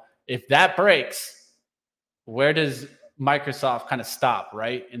about. If that breaks, where does Microsoft kind of stop,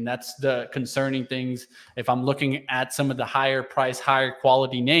 right? And that's the concerning things. If I'm looking at some of the higher price, higher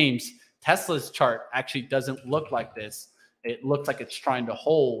quality names, Tesla's chart actually doesn't look like this. It looks like it's trying to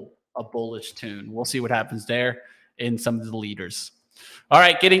hold a bullish tune. We'll see what happens there in some of the leaders. All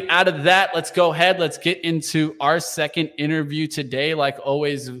right, getting out of that, let's go ahead. Let's get into our second interview today. Like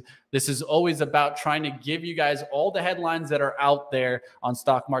always, this is always about trying to give you guys all the headlines that are out there on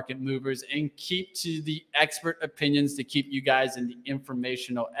stock market movers and keep to the expert opinions to keep you guys in the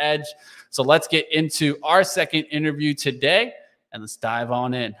informational edge. So let's get into our second interview today and let's dive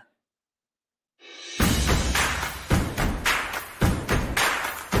on in.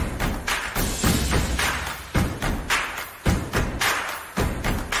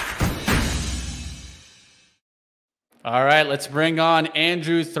 All right, let's bring on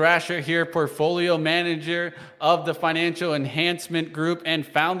Andrew Thrasher here, portfolio manager of the Financial Enhancement Group and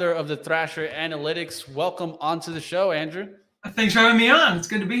founder of the Thrasher Analytics. Welcome onto the show, Andrew. Thanks for having me on. It's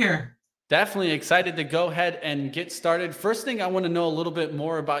good to be here. Definitely excited to go ahead and get started. First thing, I want to know a little bit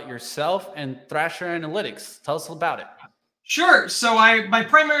more about yourself and Thrasher Analytics. Tell us about it. Sure. So my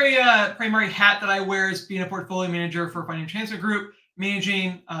primary hat that I wear is being a portfolio manager for Financial Enhancement Group,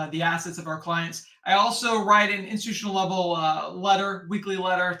 managing the assets of our clients. I also write an institutional level weekly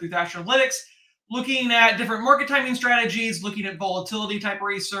letter through Thrasher Analytics, looking at different market timing strategies, looking at volatility type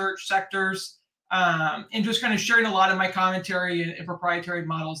research sectors, and just kind of sharing a lot of my commentary and proprietary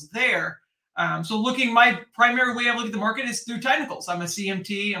models there. So my primary way I look at the market is through technicals. I'm a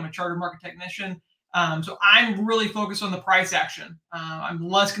CMT, I'm a chartered market technician. So I'm really focused on the price action. I'm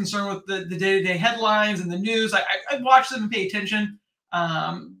less concerned with the day-to-day headlines and the news. I watch them and pay attention.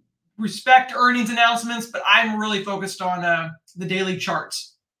 Respect earnings announcements, but I'm really focused on the daily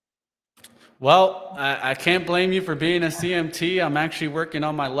charts. Well, I can't blame you for being a CMT. I'm actually working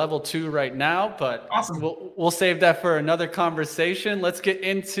on my level 2 right now, but awesome. We'll save that for another conversation. Let's get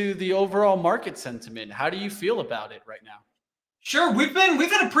into the overall market sentiment. How do you feel about it right now? Sure, we've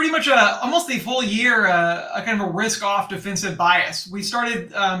had a pretty much almost a full year, a kind of a risk-off defensive bias. We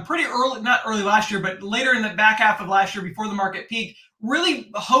started pretty early, not early last year, but later in the back half of last year before the market peaked, really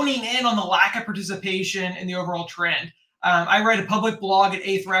honing in on the lack of participation in the overall trend. I write a public blog at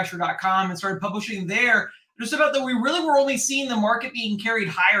athrasher.com and started publishing there just about that we really were only seeing the market being carried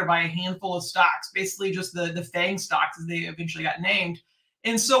higher by a handful of stocks, basically just the FANG stocks as they eventually got named.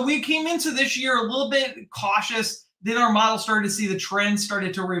 And so we came into this year a little bit cautious. Then our model started to see the trend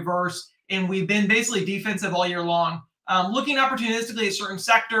started to reverse, and we've been basically defensive all year long. Looking opportunistically at certain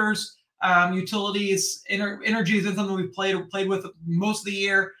sectors, utilities, energy has been something we've played with most of the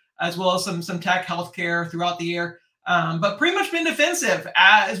year, as well as some tech, healthcare throughout the year. But pretty much been defensive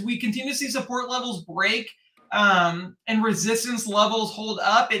as we continue to see support levels break and resistance levels hold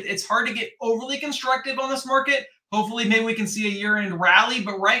up. It's hard to get overly constructive on this market. Hopefully, maybe we can see a year-end rally,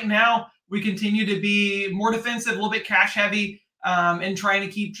 but right now we continue to be more defensive, a little bit cash heavy, and trying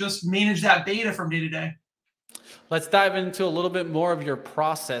to just manage that beta from day to day. Let's dive into a little bit more of your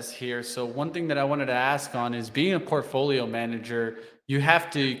process here. So one thing that I wanted to ask on is being a portfolio manager, you have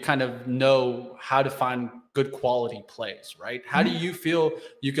to kind of know how to find good quality plays, right? How do you feel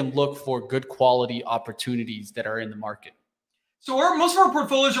you can look for good quality opportunities that are in the market? So most of our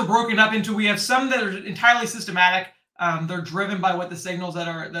portfolios are broken up into, we have some that are entirely systematic. They're driven by what the signals that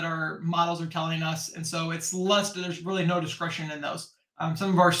our models are telling us, and so it's less. There's really no discretion in those.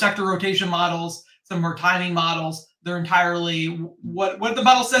 Some of our sector rotation models, some of our timing models, they're entirely what the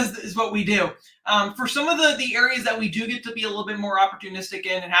model says is what we do. For some of the areas that we do get to be a little bit more opportunistic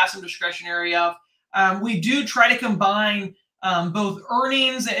in and have some discretionary of, we do try to combine both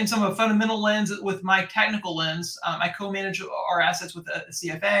earnings and some of a fundamental lens with my technical lens. I co-manage our assets with a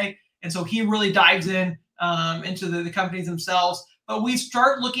CFA, and so he really dives in into the companies themselves. But we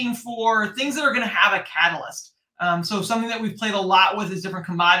start looking for things that are going to have a catalyst. So something that we've played a lot with is different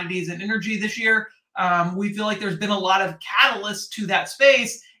commodities and energy this year. We feel like there's been a lot of catalysts to that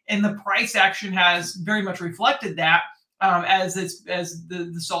space, and the price action has very much reflected that as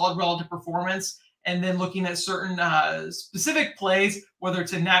the solid relative performance. And then looking at certain specific plays, whether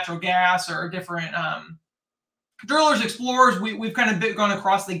it's in natural gas or different drillers, explorers, we've kind of gone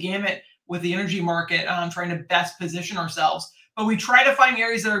across the gamut with the energy market, trying to best position ourselves. But we try to find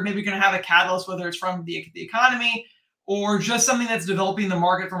areas that are maybe going to have a catalyst, whether it's from the economy or just something that's developing the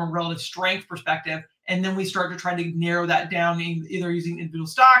market from a relative strength perspective. And then we start to try to narrow that down, either using individual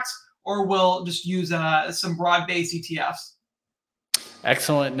stocks or we'll just use some broad-based ETFs.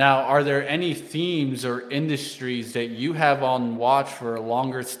 Excellent. Now, are there any themes or industries that you have on watch for a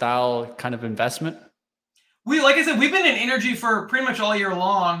longer style kind of investment? Like I said, we've been in energy for pretty much all year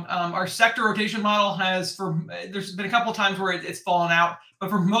long. Our sector rotation model there's been a couple of times where it's fallen out, but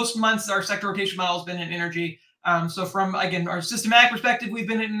for most months, our sector rotation model has been in energy. So from, again, our systematic perspective, we've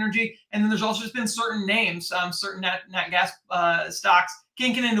been in energy. And then there's also just been certain names, certain nat gas stocks.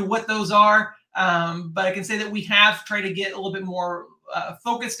 Can't get into what those are, but I can say that we have tried to get a little bit more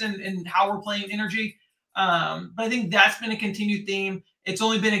focused in how we're playing energy. But I think that's been a continued theme. It's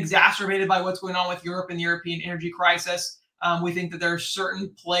only been exacerbated by what's going on with Europe and the European energy crisis. We think that there are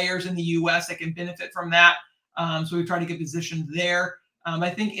certain players in the U.S. that can benefit from that. So we try to get positioned there. I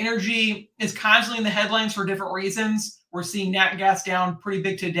think energy is constantly in the headlines for different reasons. We're seeing nat gas down pretty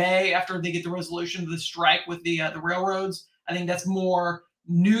big today after they get the resolution of the strike with the railroads. I think that's more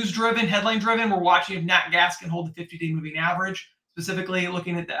news-driven, headline-driven. We're watching if nat gas can hold the 50-day moving average, specifically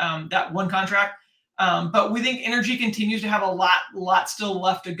looking at that one contract. But we think energy continues to have a lot still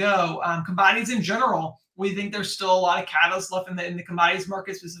left to go. Commodities in general, we think there's still a lot of catalysts left in the commodities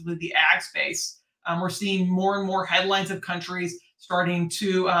market, specifically the ag space. We're seeing more and more headlines of countries starting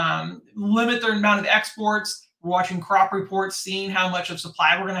to limit their amount of exports. We're watching crop reports, seeing how much of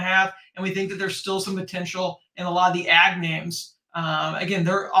supply we're going to have. And we think that there's still some potential in a lot of the ag names. Again,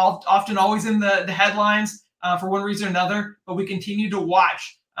 they're often always in the headlines for one reason or another, but we continue to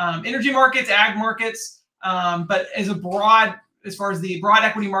watch energy markets, ag markets. But as far as the broad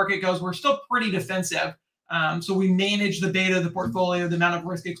equity market goes, we're still pretty defensive. So we manage the beta of the portfolio, the amount of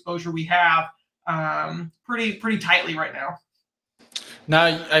risk exposure we have pretty tightly right now. Now,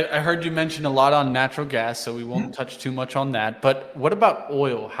 I heard you mention a lot on natural gas, so we won't touch too much on that. But what about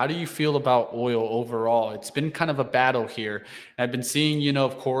oil? How do you feel about oil overall? It's been kind of a battle here. I've been seeing,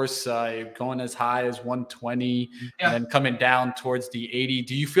 of course, going as high as 120 and then coming down towards the 80.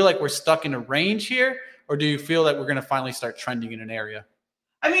 Do you feel like we're stuck in a range here, or do you feel that we're going to finally start trending in an area?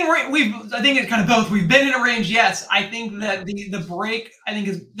 I mean, I think it's kind of both. We've been in a range, yes. I think that the break, I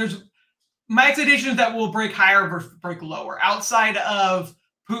think my expectation is that we'll break higher or break lower. Outside of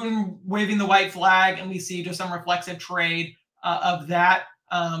Putin waving the white flag and we see just some reflexive trade of that,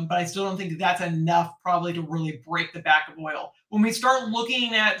 but I still don't think that's enough probably to really break the back of oil. When we start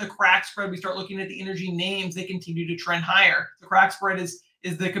looking at the crack spread, we start looking at the energy names, they continue to trend higher. The crack spread is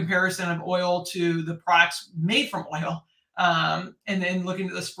the comparison of oil to the products made from oil. And then looking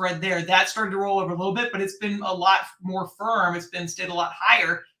at the spread there, that started to roll over a little bit, but it's been a lot more firm. It's been stayed a lot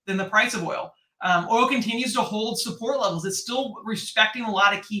higher than the price of oil. Oil continues to hold support levels. It's still respecting a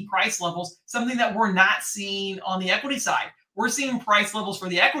lot of key price levels, something that we're not seeing on the equity side. We're seeing price levels for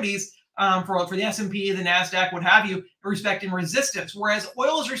the equities, for the S&P, the NASDAQ, what have you, respecting resistance, whereas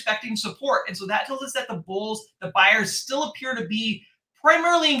oil is respecting support. And so that tells us that the buyers still appear to be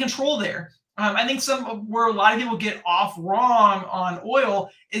primarily in control there. I think where a lot of people get off wrong on oil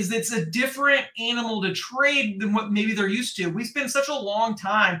is it's a different animal to trade than what maybe they're used to. We spent such a long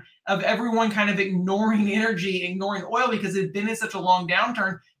time of everyone kind of ignoring energy, ignoring oil because it's been in such a long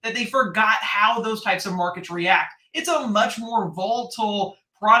downturn that they forgot how those types of markets react. It's a much more volatile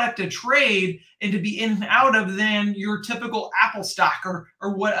product to trade and to be in and out of than your typical Apple stock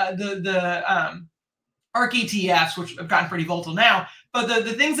or what the ARK ETFs, which have gotten pretty volatile now. But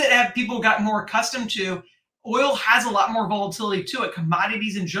the things that have people gotten more accustomed to, oil has a lot more volatility to it.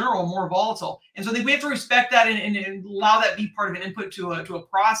 Commodities in general are more volatile. And so I think we have to respect that and allow that be part of an input to a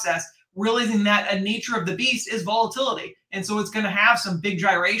process realizing that a nature of the beast is volatility. And so it's going to have some big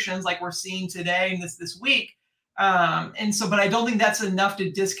gyrations like we're seeing today and this week. But I don't think that's enough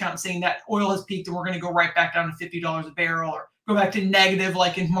to discount saying that oil has peaked and we're going to go right back down to $50 a barrel or go back to negative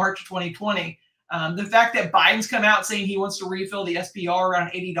like in March 2020. The fact that Biden's come out saying he wants to refill the SPR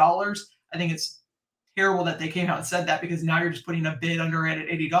around $80, I think it's terrible that they came out and said that, because now you're just putting a bid under it at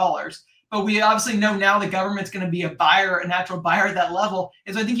 $80. But we obviously know now the government's going to be a buyer, a natural buyer at that level.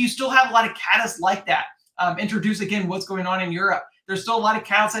 And so I think you still have a lot of catalysts like that. Introduce again what's going on in Europe. There's still a lot of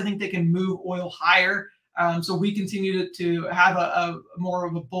catalysts I think that can move oil higher. So we continue to have a more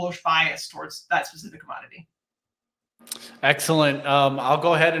of a bullish bias towards that specific commodity. Excellent. I'll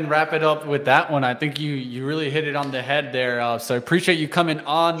go ahead and wrap it up with that one. I think you really hit it on the head there. So I appreciate you coming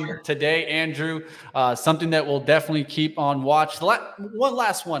on today, Andrew. Something that we'll definitely keep on watch. One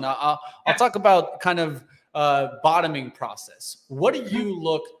last one. I'll talk about kind of bottoming process. What do you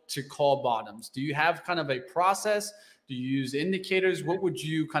look to call bottoms? Do you have kind of a process? Do you use indicators? What would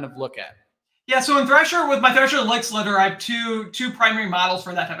you kind of look at? Yeah, so in Thrasher, with my Thrasher Lick Slitter, I have two primary models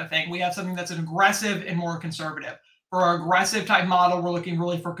for that type of thing. We have something that's an aggressive and more conservative. For our aggressive type model, we're looking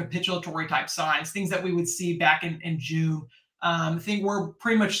really for capitulatory type signs, things that we would see back in June. I think we're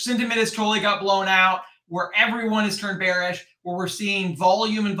pretty much sentiment has totally got blown out, where everyone has turned bearish, where we're seeing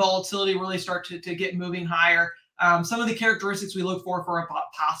volume and volatility really start to get moving higher. Some of the characteristics we look for a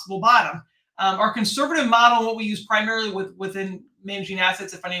possible bottom. Our conservative model, what we use primarily within managing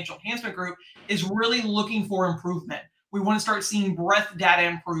assets at Financial Enhancement Group, is really looking for improvement. We want to start seeing breadth data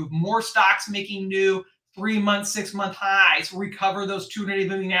improve, more stocks making new 3-month, 6-month highs, recover those 200-day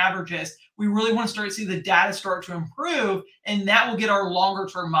moving averages. We really want to start to see the data start to improve, and that will get our longer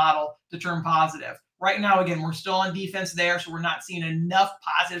term model to turn positive. Right now, again, we're still on defense there, so we're not seeing enough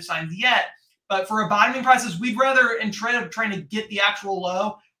positive signs yet. But for a bottoming process, we'd rather, instead of trying to get the actual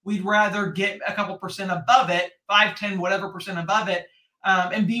low, we'd rather get a couple percent above it, 5, 10, whatever percent above it,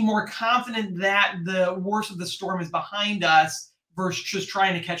 and be more confident that the worst of the storm is behind us versus just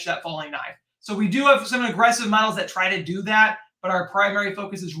trying to catch that falling knife. So we do have some aggressive models that try to do that, but our primary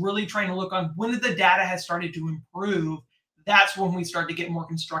focus is really trying to look on when the data has started to improve. That's when we start to get more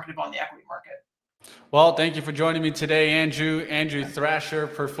constructive on the equity market. Well, thank you for joining me today, Andrew. Andrew Thrasher,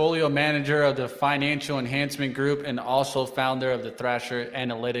 portfolio manager of the Financial Enhancement Group and also founder of the Thrasher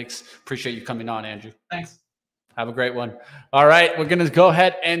Analytics. Appreciate you coming on, Andrew. Thanks. Have a great one. All right, we're going to go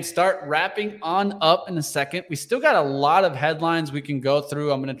ahead and start wrapping on up in a second. We still got a lot of headlines we can go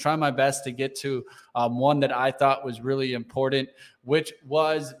through. I'm going to try my best to get to one that I thought was really important, which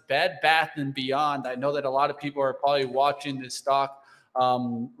was Bed Bath & Beyond. I know that a lot of people are probably watching this stock a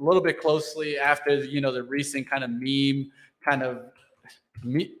little bit closely after, the recent kind of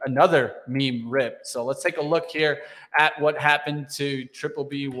another meme rip. So let's take a look here at what happened to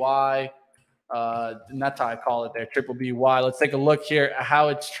BBY. That's how I call it there, BBY. Let's take a look here at how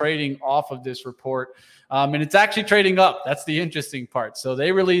it's trading off of this report. And it's actually trading up. That's the interesting part. So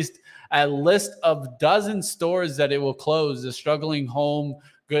they released a list of dozen stores that it will close. The struggling home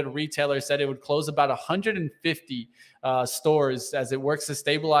good retailer said it would close about 150 stores as it works to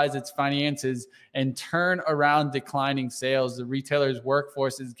stabilize its finances and turn around declining sales. The retailer's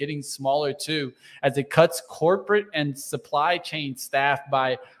workforce is getting smaller too, as it cuts corporate and supply chain staff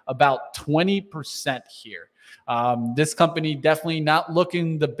by about 20% here. This company definitely not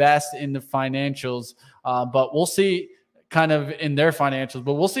looking the best in the financials, but we'll see kind of in their financials,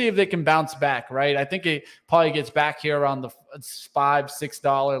 but we'll see if they can bounce back, right? I think it probably gets back here around the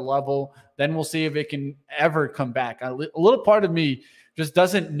 $5-6 level. Then we'll see if it can ever come back. A little part of me just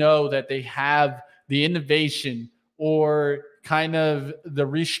doesn't know that they have the innovation or kind of the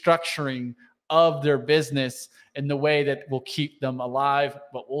restructuring of their business in the way that will keep them alive,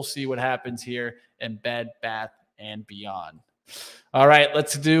 but we'll see what happens here in Bed Bath & Beyond. All right,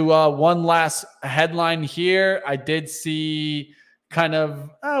 let's do one last headline here. I did see kind of,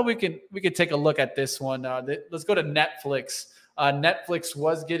 we could take a look at this one. Let's go to Netflix. Netflix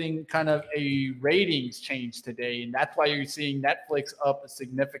was getting kind of a ratings change today, and that's why you're seeing Netflix up a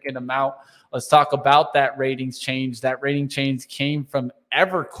significant amount. Let's talk about that ratings change. That rating change came from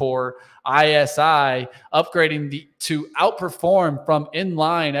Evercore ISI upgrading to outperform from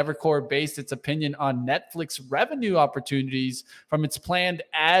inline. Evercore based its opinion on Netflix revenue opportunities from its planned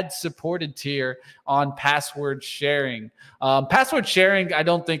ad-supported tier on password sharing. Password sharing, I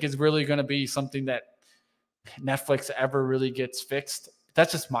don't think is really going to be something that Netflix ever really gets fixed.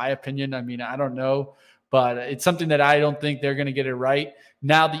 That's just my opinion. I mean, I don't know, but it's something that I don't think they're going to get it right.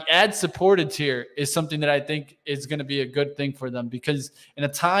 Now, the ad-supported tier is something that I think is going to be a good thing for them, because in a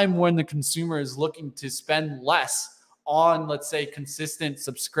time when the consumer is looking to spend less on, let's say, consistent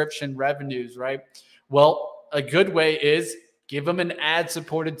subscription revenues, right? Well, a good way is give them an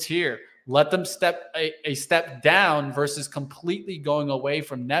ad-supported tier. Let them step a step down versus completely going away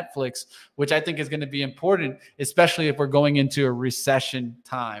from Netflix, which I think is going to be important, especially if we're going into a recession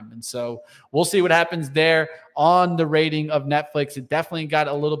time. And so we'll see what happens there on the rating of Netflix. It definitely got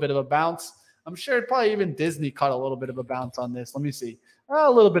a little bit of a bounce. I'm sure probably even Disney caught a little bit of a bounce on this. Let me see. A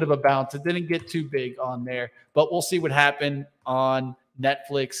little bit of a bounce. It didn't get too big on there, but we'll see what happened on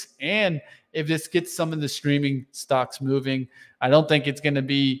Netflix. And if this gets some of the streaming stocks moving, I don't think it's going to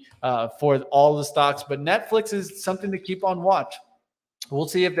be for all the stocks, but Netflix is something to keep on watch. We'll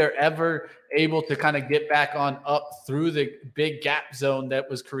see if they're ever able to kind of get back on up through the big gap zone that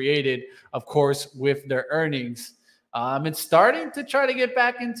was created, of course, with their earnings. It's starting to try to get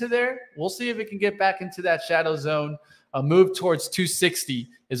back into there. We'll see if it can get back into that shadow zone. A move towards 260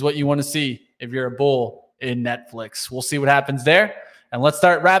 is what you want to see if you're a bull in Netflix. We'll see what happens there. And let's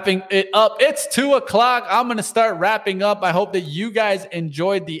start wrapping it up. It's 2 o'clock. I'm going to start wrapping up. I hope that you guys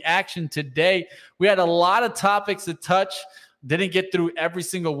enjoyed the action today. We had a lot of topics to touch. Didn't get through every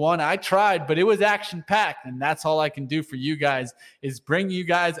single one. I tried, but it was action-packed. And that's all I can do for you guys is bring you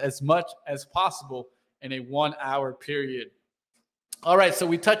guys as much as possible in a 1 hour period. All right, so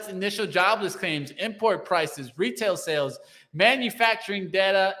we touched initial jobless claims, import prices, retail sales, manufacturing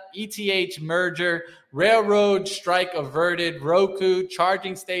data, ETH merger, railroad strike averted, Roku,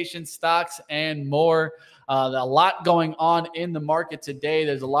 charging station stocks, and more. A lot going on in the market today.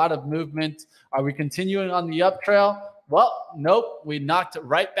 There's a lot of movement. Are we continuing on the up trail? Well, nope. We knocked it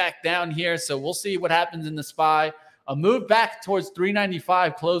right back down here, so we'll see what happens in the SPY. A move back towards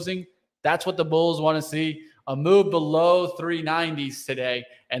 395 closing. That's what the bulls want to see. A move below 390s today,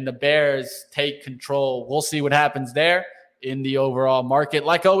 and the bears take control. We'll see what happens there in the overall market.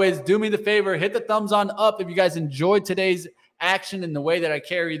 Like always, do me the favor, hit the thumbs on up if you guys enjoyed today's action and the way that I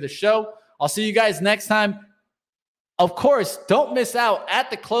carry the show. I'll see you guys next time. Of course, don't miss out at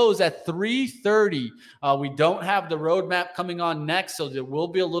the close at 3:30. We don't have the roadmap coming on next, so there will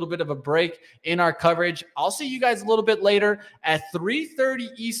be a little bit of a break in our coverage. I'll see you guys a little bit later at 3:30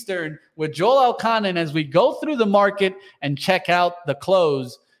 Eastern with Joel Elconin as we go through the market and check out the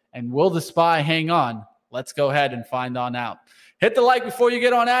close. And will the SPY hang on? Let's go ahead and find on out. Hit the like before you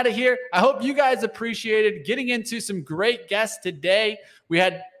get on out of here. I hope you guys appreciated getting into some great guests today. We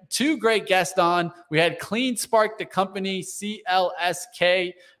had 2 great guests on. We had CleanSpark, the company,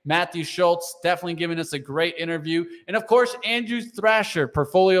 CLSK, Matthew Schultz, definitely giving us a great interview. And of course, Andrew Thrasher,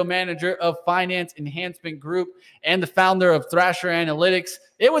 portfolio manager of Finance Enhancement Group and the founder of Thrasher Analytics.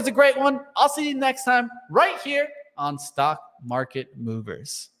 It was a great one. I'll see you next time right here on Stock Market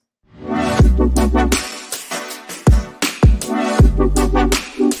Movers.